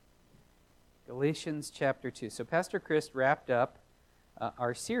Galatians chapter 2. So Pastor Chris wrapped up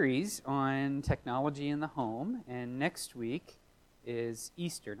our series on technology in the home, and next week is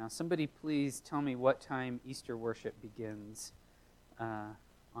Easter. Now somebody please tell me what time Easter worship begins on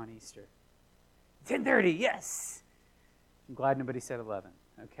Easter. 10:30, yes! I'm glad nobody said 11.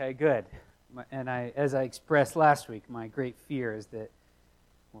 Okay, good. And as I expressed last week, my great fear is that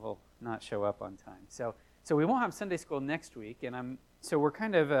we'll not show up on time. So we won't have Sunday school next week, and so we're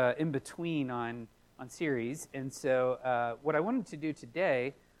kind of in between on series. And so what I wanted to do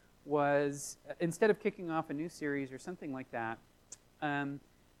today was, instead of kicking off a new series or something like that,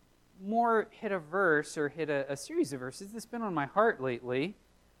 more hit a verse or hit a series of verses that's been on my heart lately.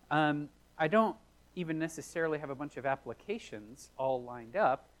 I don't even necessarily have a bunch of applications all lined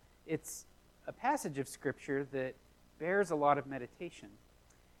up. It's a passage of Scripture that bears a lot of meditation.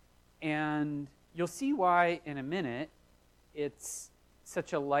 And you'll see why in a minute it's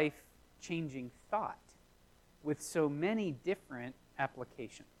such a life-changing thought with so many different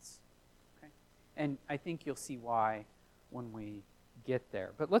applications. Okay? And I think you'll see why when we get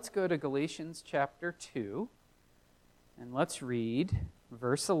there. But let's go to Galatians chapter 2, and let's read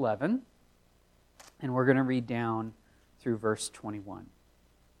verse 11, and we're going to read down through verse 21.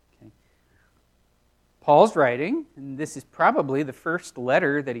 Okay? Paul's writing, and this is probably the first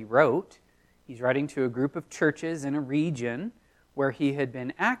letter that he wrote. He's writing to a group of churches in a region where he had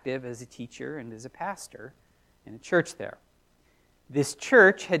been active as a teacher and as a pastor in a church there. This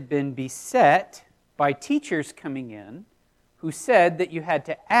church had been beset by teachers coming in who said that you had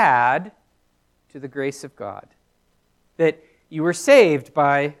to add to the grace of God, that you were saved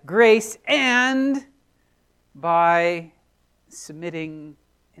by grace and by submitting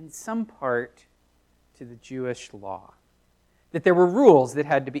in some part to the Jewish law, that there were rules that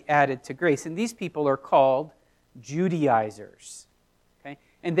had to be added to grace. And these people are called Judaizers. Okay?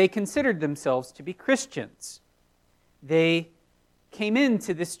 And they considered themselves to be Christians. They came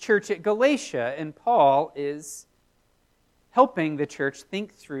into this church at Galatia, and Paul is helping the church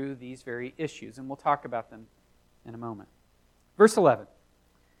think through these very issues. And we'll talk about them in a moment. Verse 11.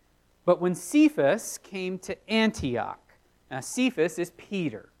 But when Cephas came to Antioch. Now Cephas is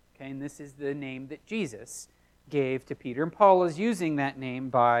Peter. Okay? And this is the name that Jesus gave to Peter. And Paul is using that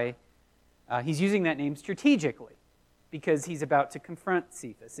name he's using that name strategically because he's about to confront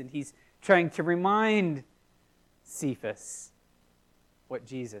Cephas. And he's trying to remind Cephas what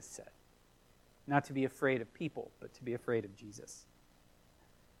Jesus said. Not to be afraid of people, but to be afraid of Jesus.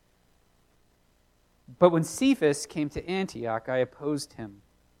 But when Cephas came to Antioch, I opposed him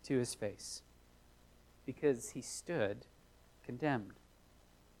to his face because he stood condemned.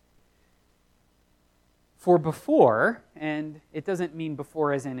 For before, and it doesn't mean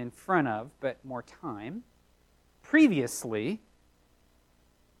before as in front of, but more time, previously,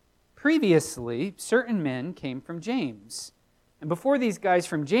 certain men came from James. And before these guys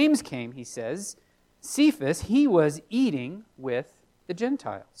from James came, he says, Cephas, he was eating with the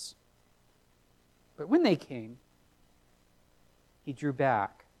Gentiles. But when they came, he drew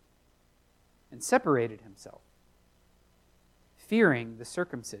back and separated himself, fearing the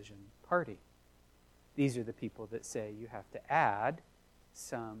circumcision party. These are the people that say you have to add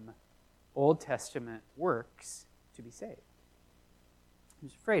some Old Testament works to be saved. He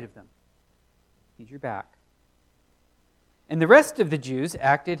was afraid of them. He drew back. And the rest of the Jews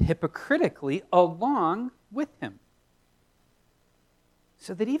acted hypocritically along with him,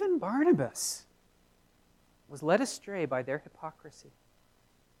 so that even Barnabas was led astray by their hypocrisy.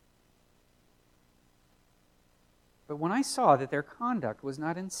 But when I saw that their conduct was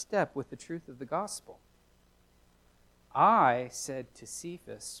not in step with the truth of the gospel, I said to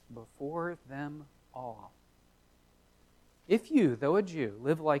Cephas before them all, if you, though a Jew,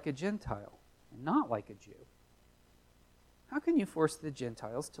 live like a Gentile and not like a Jew, how can you force the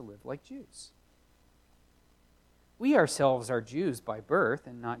Gentiles to live like Jews? We ourselves are Jews by birth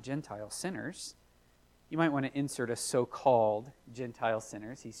and not Gentile sinners. You might want to insert a so-called Gentile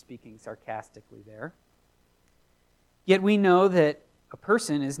sinners. He's speaking sarcastically there. Yet we know that a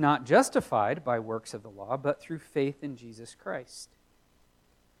person is not justified by works of the law, but through faith in Jesus Christ.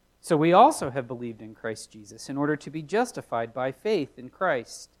 So we also have believed in Christ Jesus in order to be justified by faith in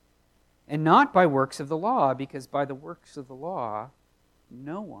Christ, and not by works of the law, because by the works of the law,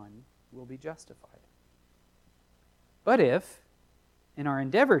 no one will be justified. But if, in our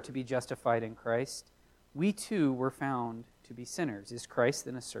endeavor to be justified in Christ, we too were found to be sinners, is Christ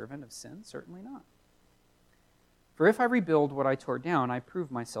then a servant of sin? Certainly not. For if I rebuild what I tore down, I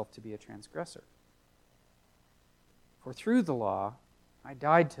prove myself to be a transgressor. For through the law, I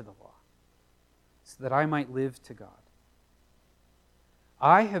died to the law, so that I might live to God.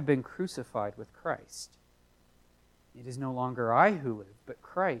 I have been crucified with Christ. It is no longer I who live, but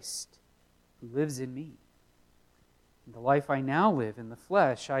Christ who lives in me. And the life I now live in the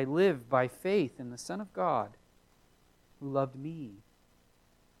flesh, I live by faith in the Son of God, who loved me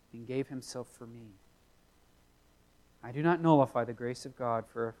and gave himself for me. I do not nullify the grace of God,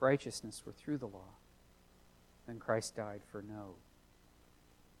 for if righteousness were through the law, then Christ died for no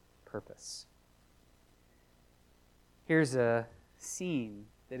purpose. Here's a scene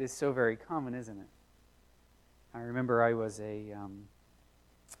that is so very common, isn't it? I remember I was a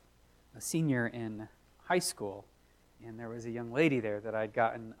senior in high school, and there was a young lady there that I'd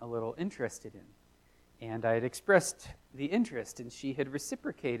gotten a little interested in. And I had expressed the interest, and she had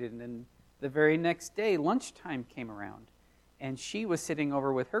reciprocated, and the very next day, lunchtime came around, and she was sitting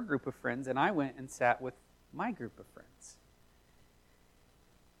over with her group of friends, and I went and sat with my group of friends.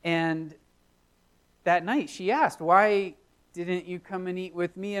 And that night, she asked, "Why didn't you come and eat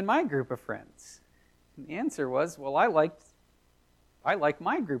with me and my group of friends?" And the answer was, "Well, I like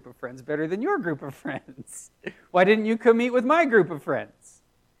my group of friends better than your group of friends. Why didn't you come eat with my group of friends?"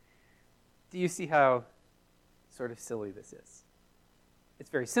 Do you see how sort of silly this is? It's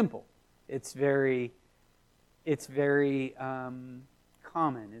very simple. It's very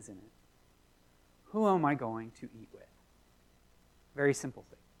common, isn't it? Who am I going to eat with? Very simple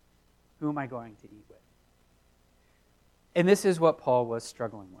thing. Who am I going to eat with? And this is what Paul was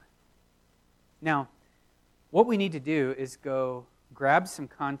struggling with. Now, what we need to do is go grab some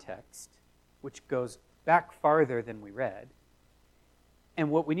context, which goes back farther than we read. And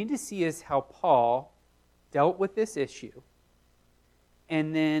what we need to see is how Paul dealt with this issue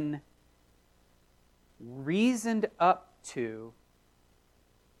and then reasoned up to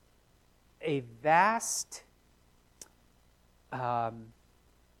a vast,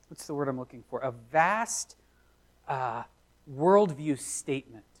 what's the word I'm looking for? A vast worldview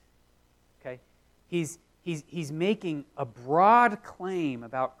statement. Okay? He's making a broad claim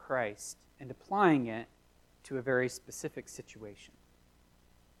about Christ and applying it to a very specific situation.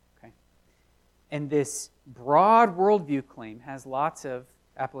 Okay? And this broad worldview claim has lots of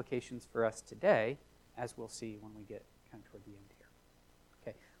applications for us today, as we'll see when we get kind of toward the end here.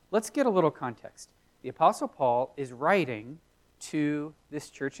 Okay, let's get a little context. The Apostle Paul is writing to this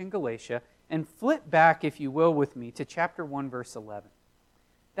church in Galatia, and flip back, if you will, with me to chapter 1, verse 11.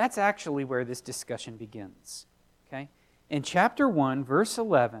 That's actually where this discussion begins. Okay? In chapter 1, verse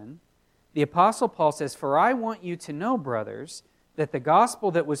 11, the Apostle Paul says, "For I want you to know, brothers, that the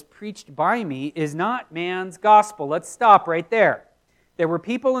gospel that was preached by me is not man's gospel." Let's stop right there. There were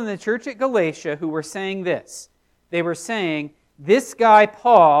people in the church at Galatia who were saying this. They were saying, this guy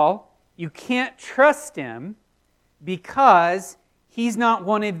Paul, you can't trust him because he's not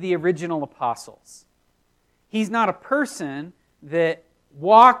one of the original apostles. He's not a person that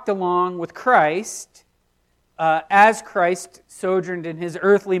walked along with Christ as Christ sojourned in his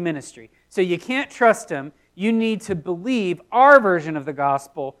earthly ministry. So you can't trust him. You need to believe our version of the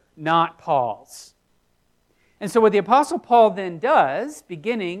gospel, not Paul's. And so what the Apostle Paul then does,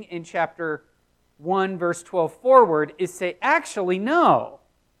 beginning in chapter 1, verse 12 forward, is say, actually, no.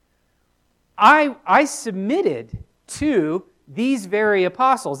 I submitted to these very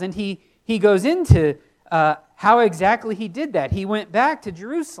apostles. And he goes into how exactly he did that. He went back to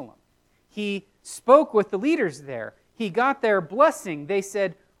Jerusalem. He spoke with the leaders there. He got their blessing. They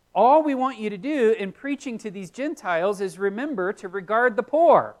said, all we want you to do in preaching to these Gentiles is remember to regard the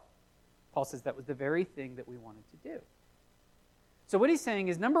poor. Paul says that was the very thing that we wanted to do. So what he's saying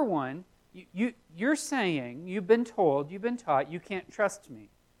is, number one, you're saying, you've been told, you've been taught, you can't trust me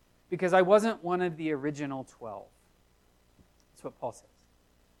because I wasn't one of the original 12. That's what Paul says.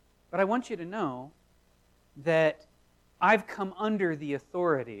 But I want you to know that I've come under the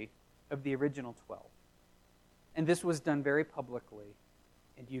authority of the original 12. And this was done very publicly,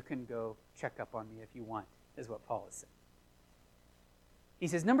 and you can go check up on me if you want, is what Paul is saying. He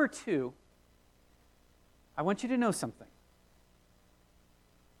says, number two, I want you to know something.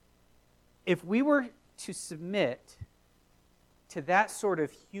 If we were to submit to that sort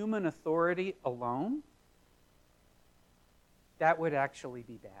of human authority alone, that would actually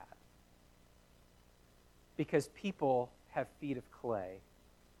be bad. Because people have feet of clay,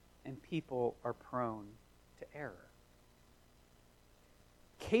 and people are prone to error.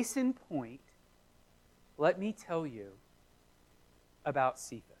 Case in point, let me tell you about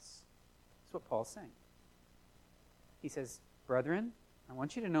Cephas. That's what Paul's saying. He says, brethren, I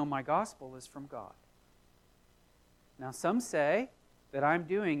want you to know my gospel is from God. Now, some say that I'm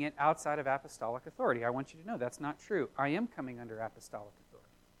doing it outside of apostolic authority. I want you to know that's not true. I am coming under apostolic authority.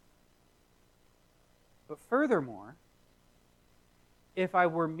 But furthermore, if I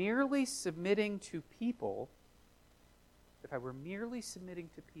were merely submitting to people,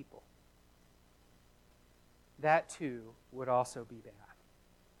 that too would also be bad.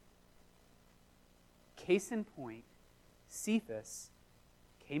 Case in point, Cephas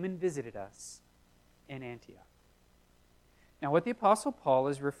came and visited us in Antioch. Now, what the Apostle Paul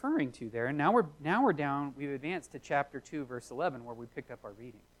is referring to there, and now we're down, we've advanced to chapter 2, verse 11, where we picked up our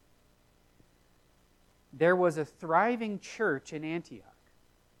reading. There was a thriving church in Antioch.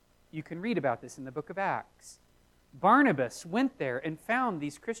 You can read about this in the book of Acts. Barnabas went there and found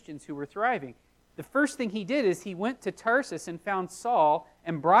these Christians who were thriving. The first thing he did is he went to Tarsus and found Saul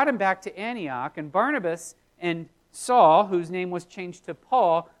and brought him back to Antioch. And Barnabas and Saul, whose name was changed to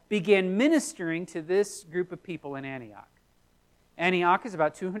Paul, began ministering to this group of people in Antioch. Antioch is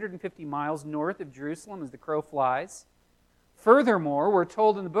about 250 miles north of Jerusalem as the crow flies. Furthermore, we're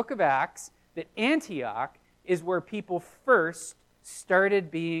told in the book of Acts that Antioch is where people first started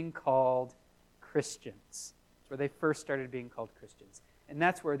being called Christians. It's where they first started being called Christians. And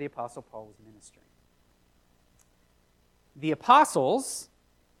that's where the Apostle Paul was ministering. The apostles,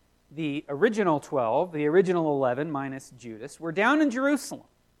 the original 12, the original 11 minus Judas, were down in Jerusalem.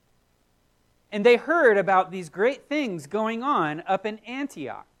 And they heard about these great things going on up in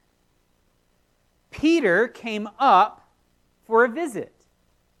Antioch. Peter came up for a visit.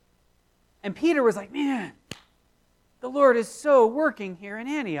 And Peter was like, man, the Lord is so working here in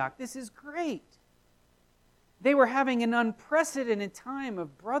Antioch. This is great. They were having an unprecedented time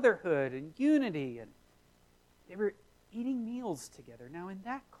of brotherhood and unity, and they were eating meals together. Now, in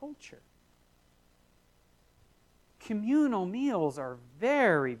that culture, communal meals are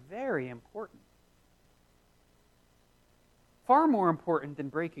very, very important. Far more important than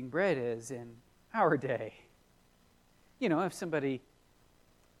breaking bread is in our day. You know, if somebody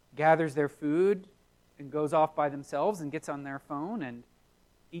gathers their food and goes off by themselves and gets on their phone and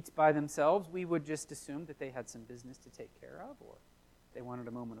eats by themselves, we would just assume that they had some business to take care of, or they wanted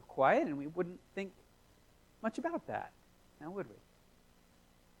a moment of quiet, and we wouldn't think much about that, now would we?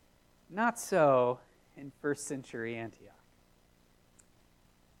 Not so in first century Antioch.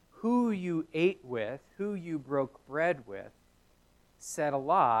 Who you ate with, who you broke bread with, said a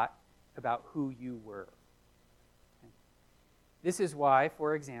lot about who you were. This is why,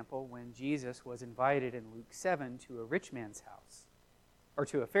 for example, when Jesus was invited in Luke 7 to a rich man's house, or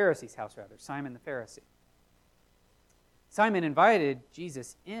to a Pharisee's house rather, Simon the Pharisee. Simon invited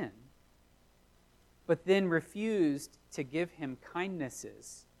Jesus in, but then refused to give him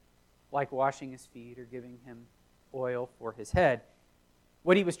kindnesses, like washing his feet or giving him oil for his head.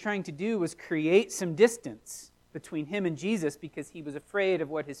 What he was trying to do was create some distance between him and Jesus because he was afraid of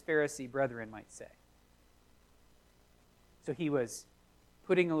what his Pharisee brethren might say. So he was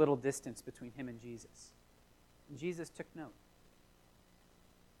putting a little distance between him and Jesus. And Jesus took note.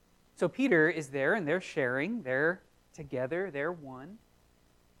 So Peter is there, and they're sharing. They're together. They're one.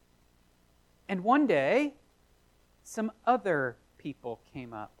 And one day, some other people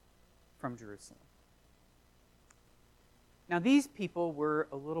came up from Jerusalem. Now, these people were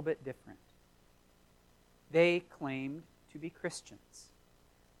a little bit different. They claimed to be Christians.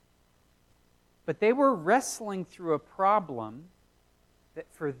 But they were wrestling through a problem that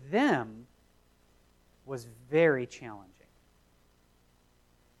for them was very challenging.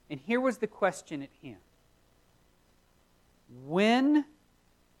 And here was the question at hand. When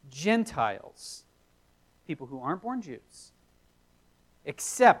Gentiles, people who aren't born Jews,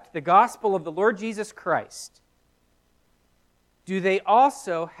 accept the gospel of the Lord Jesus Christ, do they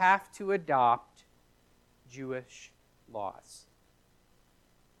also have to adopt Jewish laws?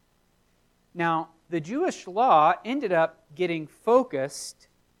 Now, the Jewish law ended up getting focused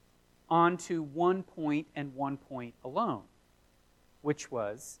onto one point and one point alone, which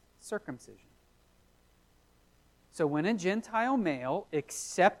was circumcision. So when a Gentile male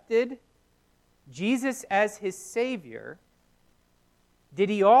accepted Jesus as his Savior, did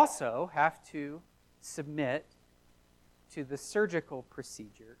he also have to submit to the surgical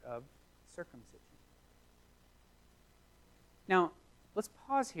procedure of circumcision? Now, let's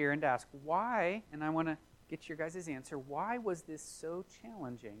pause here and ask why, and I want to get your guys' answer, why was this so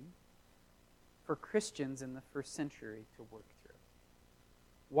challenging for Christians in the first century to work through?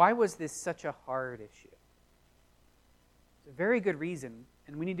 Why was this such a hard issue? There's a very good reason,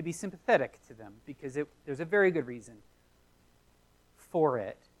 and we need to be sympathetic to them because there's a very good reason for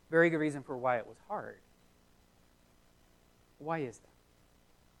it, very good reason for why it was hard. Why is that?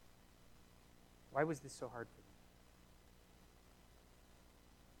 Why was this so hard for them?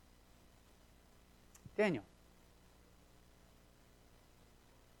 Daniel.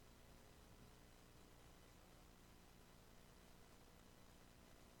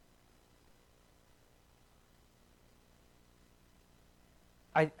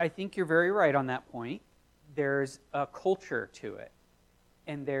 I think you're very right on that point. There's a culture to it,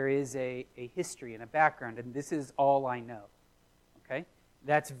 and there is a history and a background, and this is all I know. Okay?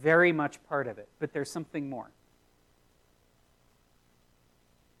 That's very much part of it, but there's something more.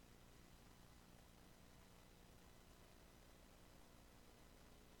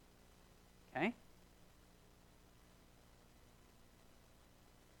 Okay?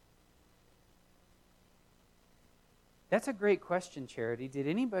 That's a great question, Charity. Did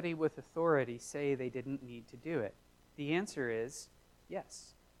anybody with authority say they didn't need to do it? The answer is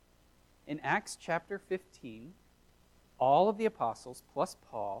yes. In Acts chapter 15, all of the apostles, plus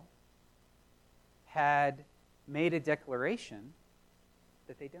Paul, had made a declaration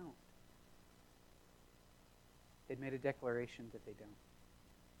that they don't. They'd made a declaration that they don't.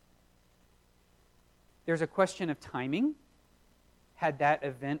 There's a question of timing. Had that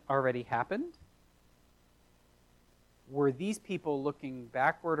event already happened? Were these people looking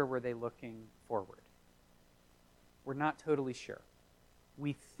backward or were they looking forward? We're not totally sure.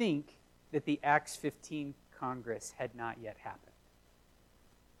 We think that the Acts 15 Congress had not yet happened.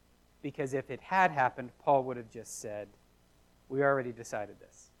 Because if it had happened, Paul would have just said, we already decided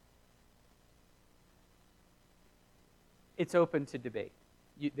this. It's open to debate.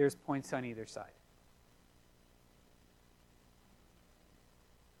 There's points on either side.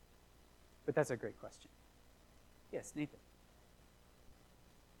 But that's a great question. Yes, Nathan.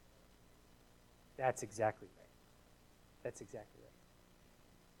 That's exactly right. That's exactly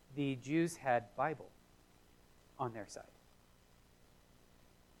right. The Jews had Bible on their side.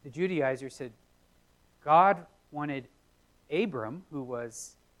 The Judaizers said God wanted Abram, who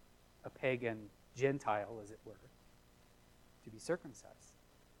was a pagan Gentile, as it were, to be circumcised.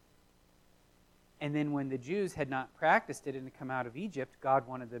 And then when the Jews had not practiced it and had come out of Egypt, God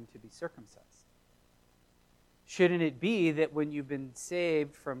wanted them to be circumcised. Shouldn't it be that when you've been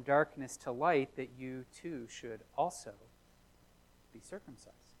saved from darkness to light, that you too should also be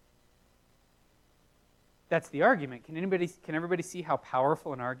circumcised? That's the argument. Can everybody see how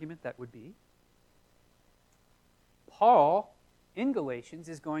powerful an argument that would be? Paul, in Galatians,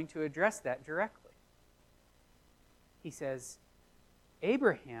 is going to address that directly. He says,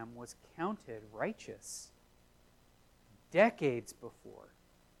 Abraham was counted righteous decades before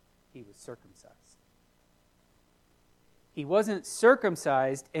he was circumcised. He wasn't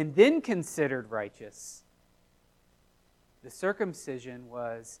circumcised and then considered righteous. The circumcision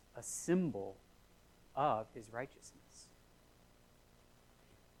was a symbol of his righteousness.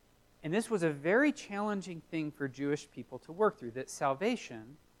 And this was a very challenging thing for Jewish people to work through, that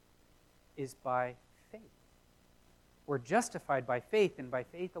salvation is by faith. We're justified by faith and by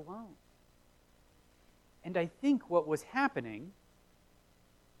faith alone. And I think what was happening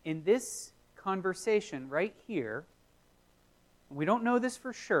in this conversation right here, we don't know this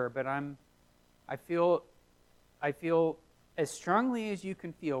for sure, but I feel as strongly as you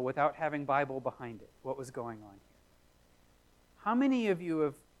can feel without having Bible behind it, what was going on here. How many of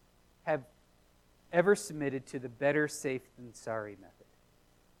you have ever submitted to the better safe than sorry method?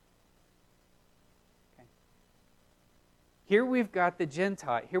 Okay. Here we've got the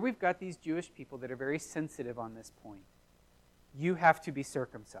Gentile, here we've got these Jewish people that are very sensitive on this point. You have to be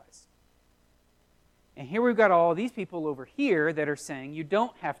circumcised. And here we've got all these people over here that are saying you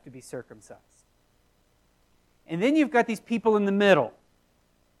don't have to be circumcised. And then you've got these people in the middle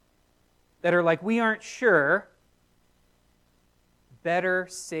that are like, we aren't sure. Better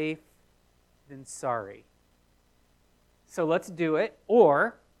safe than sorry. So let's do it,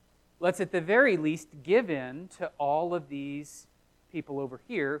 or let's at the very least give in to all of these people over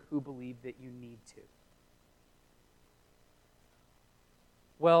here who believe that you need to.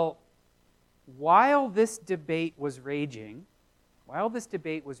 Well, while this debate was raging,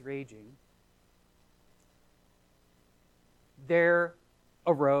 there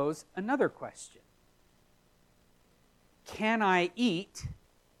arose another question. Can I eat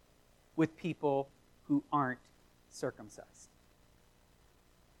with people who aren't circumcised?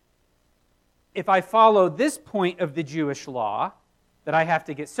 If I follow this point of the Jewish law, that I have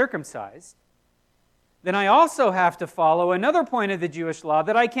to get circumcised, then I also have to follow another point of the Jewish law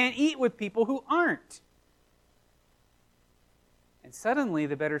that I can't eat with people who aren't. And suddenly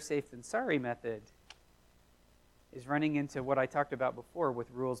the better safe than sorry method is running into what I talked about before with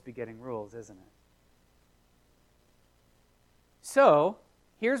rules begetting rules, isn't it? So,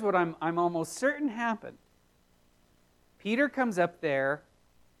 here's what I'm almost certain happened. Peter comes up there.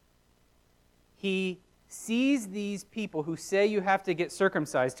 He sees these people who say you have to get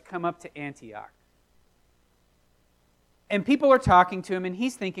circumcised come up to Antioch. And people are talking to him, and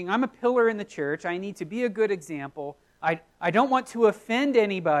he's thinking, I'm a pillar in the church. I need to be a good example. I don't want to offend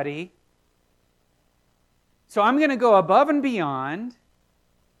anybody, so I'm going to go above and beyond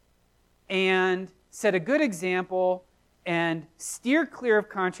and set a good example and steer clear of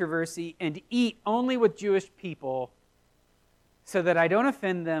controversy and eat only with Jewish people so that I don't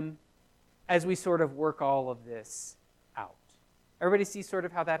offend them as we sort of work all of this out. Everybody see sort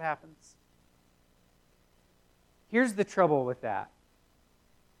of how that happens? Here's the trouble with that.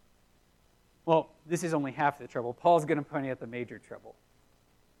 Well, this is only half the trouble. Paul's going to point out the major trouble.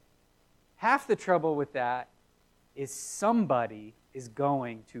 Half the trouble with that is somebody is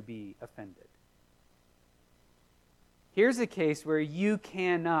going to be offended. Here's a case where you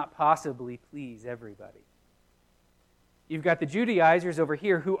cannot possibly please everybody. You've got the Judaizers over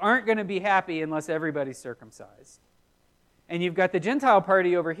here who aren't going to be happy unless everybody's circumcised. And you've got the Gentile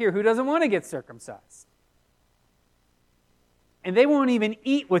party over here who doesn't want to get circumcised. And they won't even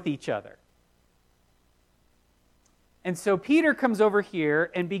eat with each other. And so Peter comes over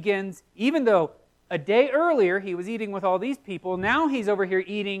here and begins, even though a day earlier he was eating with all these people, now he's over here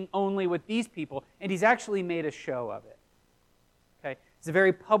eating only with these people, and he's actually made a show of it. Okay? It's a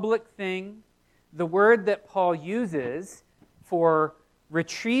very public thing. The word that Paul uses for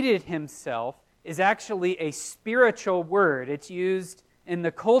retreated himself is actually a spiritual word. It's used in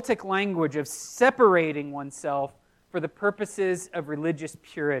the cultic language of separating oneself for the purposes of religious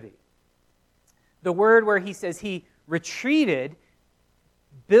purity. The word where he says he retreated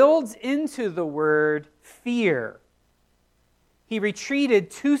builds into the word fear. He retreated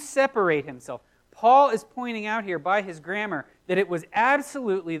to separate himself. Paul is pointing out here by his grammar that it was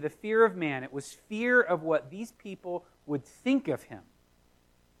absolutely the fear of man. It was fear of what these people would think of him.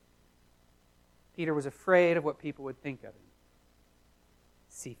 Peter was afraid of what people would think of him.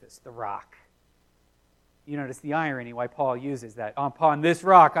 Cephas, the rock. You notice the irony why Paul uses that. Upon this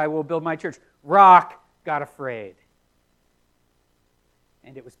rock I will build my church. Rock got afraid.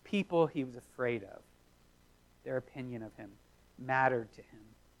 And it was people he was afraid of. Their opinion of him mattered to him.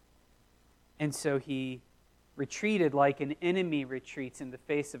 And so he retreated like an enemy retreats in the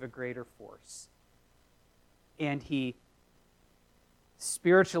face of a greater force. And he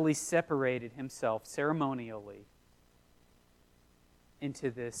spiritually separated himself ceremonially into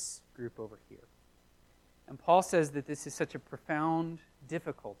this group over here. And Paul says that this is such a profound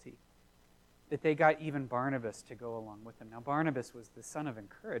difficulty that they got even Barnabas to go along with them. Now, Barnabas was the son of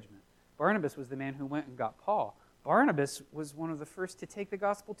encouragement. Barnabas was the man who went and got Paul. Barnabas was one of the first to take the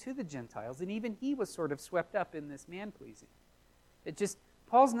gospel to the Gentiles, and even he was sort of swept up in this man-pleasing.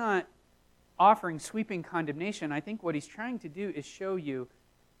 Paul's not offering sweeping condemnation. I think what he's trying to do is show you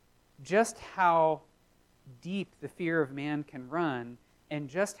just how deep the fear of man can run and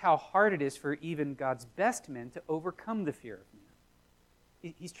just how hard it is for even God's best men to overcome the fear of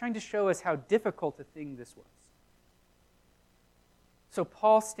man. He's trying to show us how difficult a thing this was. So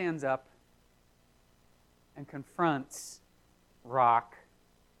Paul stands up and confronts rock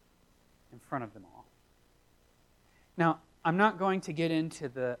in front of them all. Now, I'm not going to get into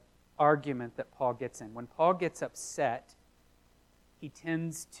the argument that Paul gets in. When Paul gets upset, he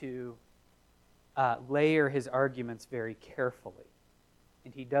tends to layer his arguments very carefully.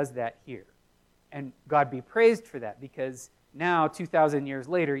 And he does that here. And God be praised for that, because now, 2,000 years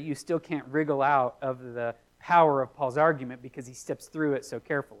later, you still can't wriggle out of the power of Paul's argument because he steps through it so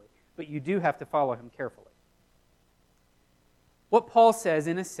carefully. But you do have to follow him carefully. What Paul says,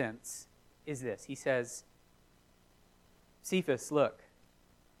 in a sense, is this. He says, Cephas, look,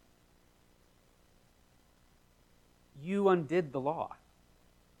 you undid the law.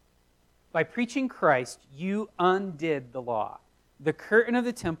 By preaching Christ, you undid the law. The curtain of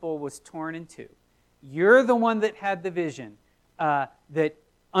the temple was torn in two. You're the one that had the vision that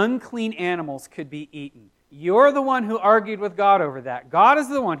unclean animals could be eaten. You're the one who argued with God over that. God is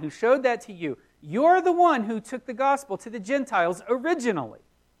the one who showed that to you. You're the one who took the gospel to the Gentiles originally.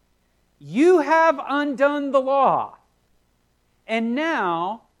 You have undone the law. And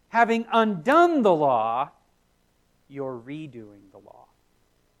now, having undone the law, you're redoing the law.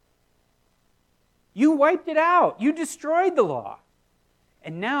 You wiped it out. You destroyed the law.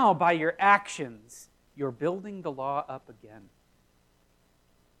 And now, by your actions, you're building the law up again.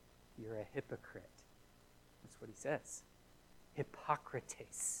 You're a hypocrite. That's what he says.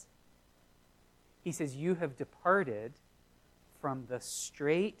 Hypocrites. He says, you have departed from the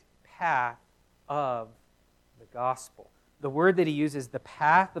straight path of the gospel. The word that he uses, the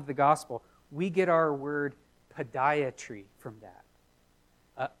path of the gospel, we get our word podiatry from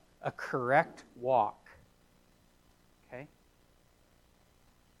that. A correct walk. Okay?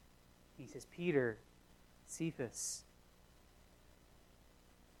 He says, Peter, Cephas,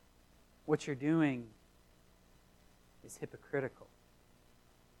 what you're doing is hypocritical.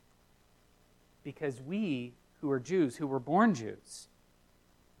 Because we, who are Jews, who were born Jews,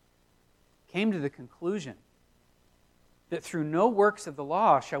 came to the conclusion that through no works of the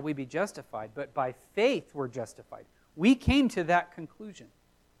law shall we be justified, but by faith we're justified. We came to that conclusion.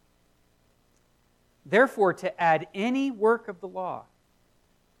 Therefore, to add any work of the law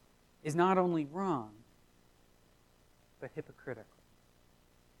is not only wrong, but hypocritical.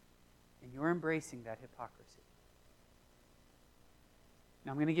 And you're embracing that hypocrisy.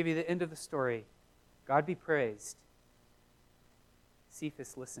 Now I'm going to give you the end of the story. God be praised.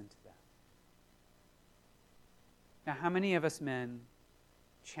 Cephas listened to that. Now, how many of us men,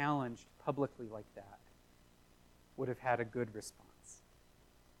 challenged publicly like that, would have had a good response?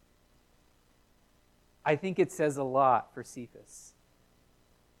 I think it says a lot for Cephas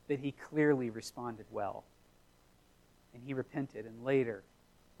that he clearly responded well. And he repented and later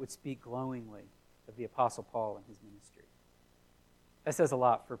would speak glowingly of the Apostle Paul and his ministry. That says a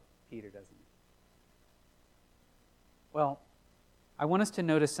lot for Peter, doesn't it? Well, I want us to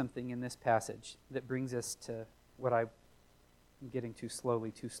notice something in this passage that brings us to what I'm getting to slowly,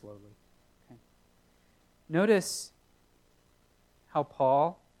 too slowly. Okay. Notice how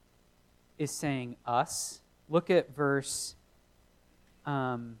Paul is saying us. Look at verse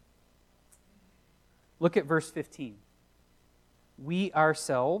 15. We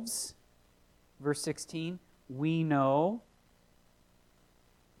ourselves, verse 16, we know.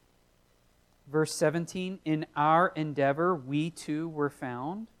 Verse 17, in our endeavor, we too were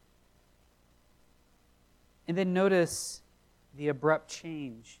found. And then notice the abrupt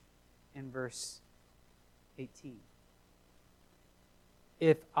change in verse 18.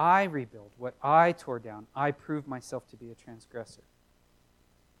 If I rebuild what I tore down, I prove myself to be a transgressor.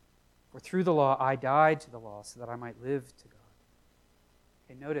 For through the law I died to the law so that I might live to God.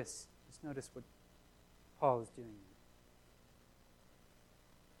 Okay, just notice what Paul is doing.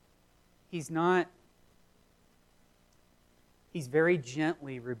 He's very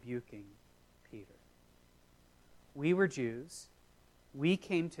gently rebuking Peter. We were Jews. We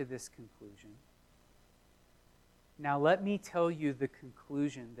came to this conclusion. Now let me tell you the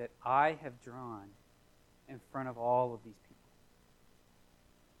conclusion that I have drawn in front of all of these people.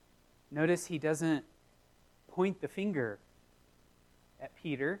 Notice he doesn't point the finger at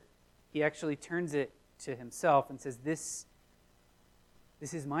Peter. He actually turns it to himself and says, this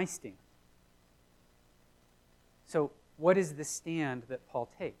is my stand. So what is the stand that Paul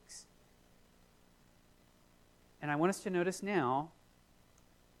takes? And I want us to notice now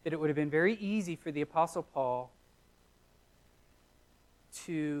that it would have been very easy for the Apostle Paul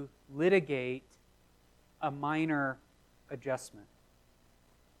to litigate a minor adjustment.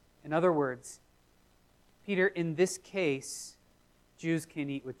 In other words, Peter, in this case, Jews can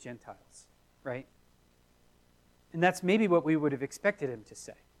eat with Gentiles, right? And that's maybe what we would have expected him to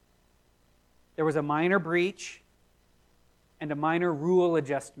say. There was a minor breach and a minor rule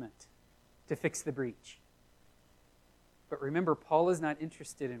adjustment to fix the breach. But remember, Paul is not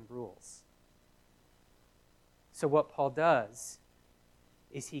interested in rules. So what Paul does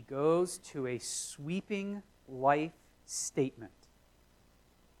is he goes to a sweeping life statement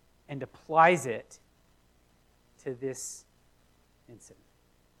and applies it to this incident.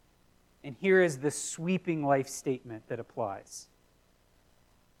 And here is the sweeping life statement that applies.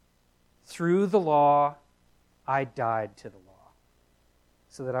 Through the law, I died to the law,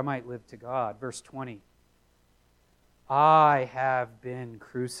 so that I might live to God. Verse 20. I have been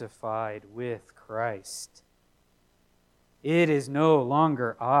crucified with Christ. It is no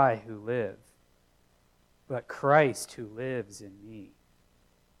longer I who live, but Christ who lives in me.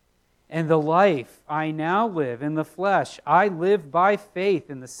 And the life I now live in the flesh, I live by faith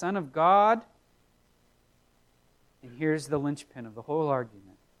in the Son of God. And here's the linchpin of the whole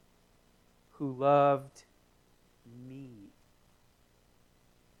argument. Who loved me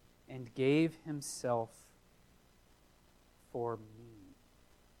and gave himself for me.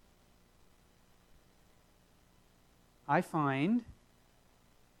 I find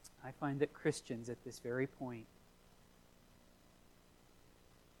that Christians at this very point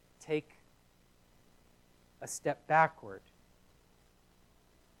take a step backward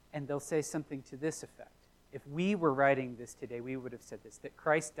and they'll say something to this effect. If we were writing this today, we would have said this, that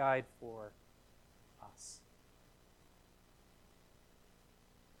Christ died for us.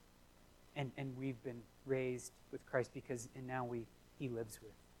 And we've been raised with Christ and now he lives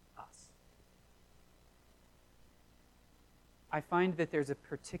with us. I find that there's a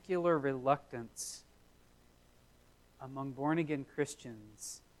particular reluctance among born-again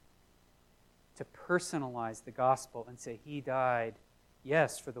Christians to personalize the gospel and say he died,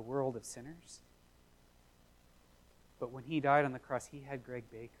 yes, for the world of sinners, But when he died on the cross, he had Greg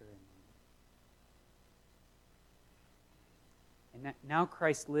Baker in mind. And now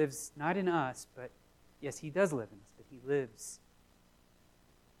Christ lives not in us, but yes, he does live in us, but he lives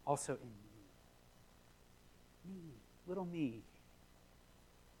also in me. Me, little me,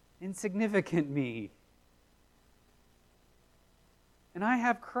 insignificant me. And I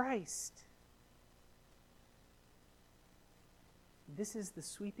have Christ. This is the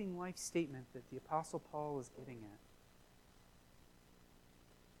sweeping life statement that the Apostle Paul is getting at.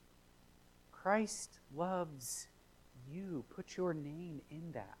 Christ loves you. Put your name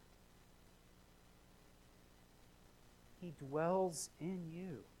in that. He dwells in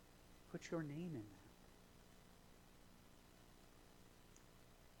you. Put your name in that.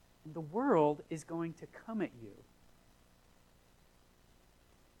 And the world is going to come at you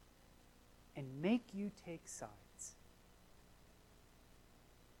and make you take sides.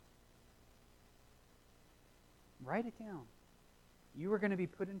 Write it down. You are going to be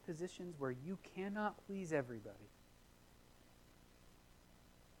put in positions where you cannot please everybody.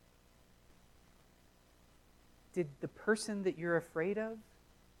 Did the person that you're afraid of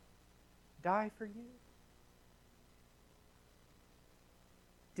die for you?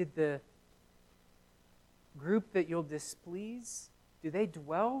 Did the group that you'll displease, do they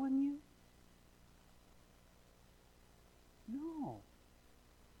dwell in you? No.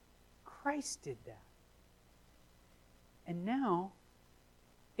 Christ did that. And now,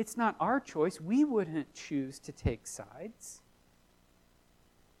 it's not our choice. We wouldn't choose to take sides.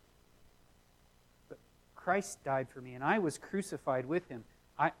 But Christ died for me, and I was crucified with him.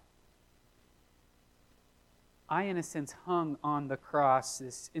 I, in a sense, hung on the cross,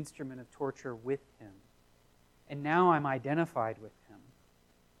 this instrument of torture, with him. And now I'm identified with him.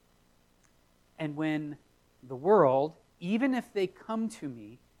 And when the world, even if they come to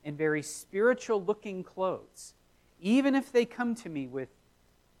me in very spiritual-looking clothes, even if they come to me with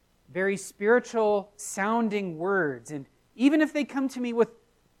very spiritual-sounding words, and even if they come to me with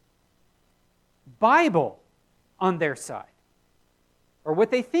Bible on their side, or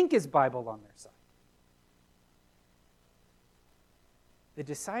what they think is Bible on their side, the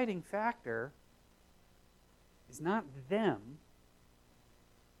deciding factor is not them,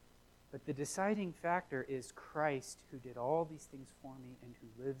 but the deciding factor is Christ, who did all these things for me and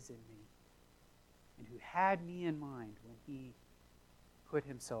who lives in me, and who had me in mind when he put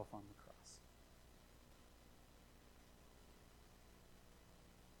himself on the cross.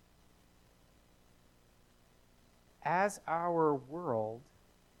 As our world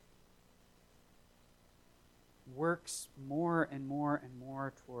works more and more and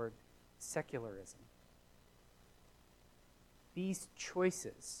more toward secularism, these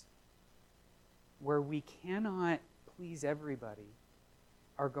choices where we cannot please everybody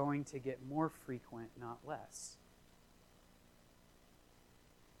are going to get more frequent, not less.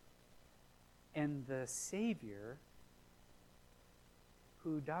 And the Savior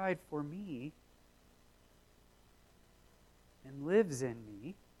who died for me and lives in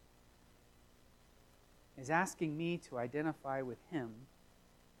me is asking me to identify with him,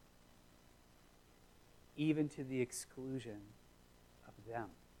 even to the exclusion of them.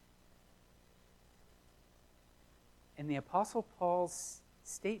 And the Apostle Paul's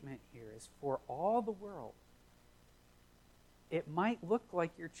statement here is for all the world. It might look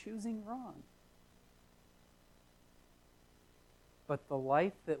like you're choosing wrong. But the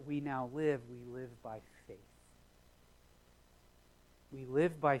life that we now live, we live by faith. We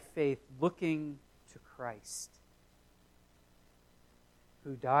live by faith looking to Christ,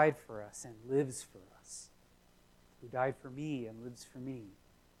 who died for us and lives for us, who died for me and lives for me.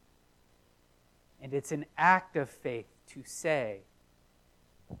 And it's an act of faith to say,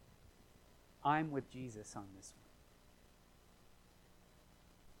 I'm with Jesus on this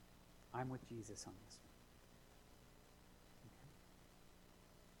one. I'm with Jesus on this one.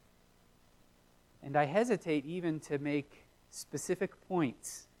 Okay. And I hesitate even to make specific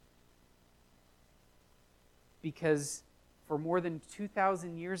points, because for more than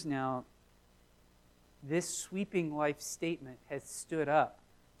 2,000 years now, this sweeping life statement has stood up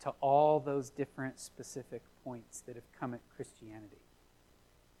to all those different specific points that have come at Christianity.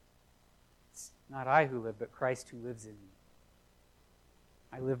 It's not I who live, but Christ who lives in me.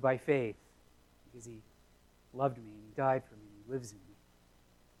 I live by faith because he loved me and he died for me and he lives in me.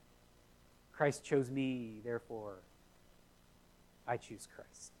 Christ chose me, therefore I choose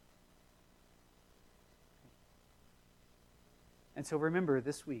Christ. And so remember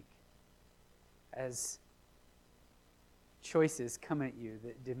this week, as choices come at you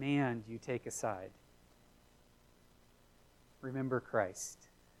that demand you take a side, remember Christ,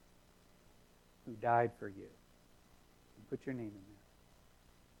 who died for you put your name in there.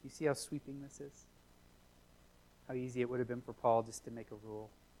 You see how sweeping this is? How easy it would have been for Paul just to make a rule.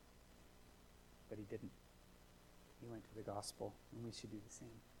 But he didn't. He went to the gospel, and we should do the same.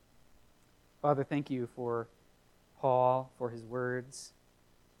 Father, thank you for Paul, for his words.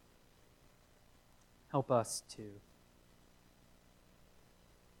 Help us to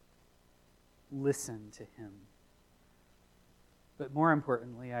listen to him. But more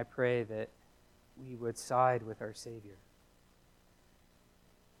importantly, I pray that we would side with our Savior.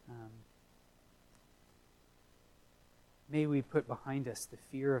 May we put behind us the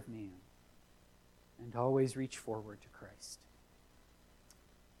fear of man and always reach forward to Christ,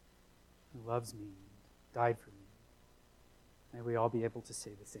 who loves me and died for me. May we all be able to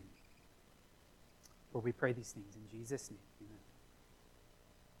say the same. For we pray these things in Jesus' name. Amen.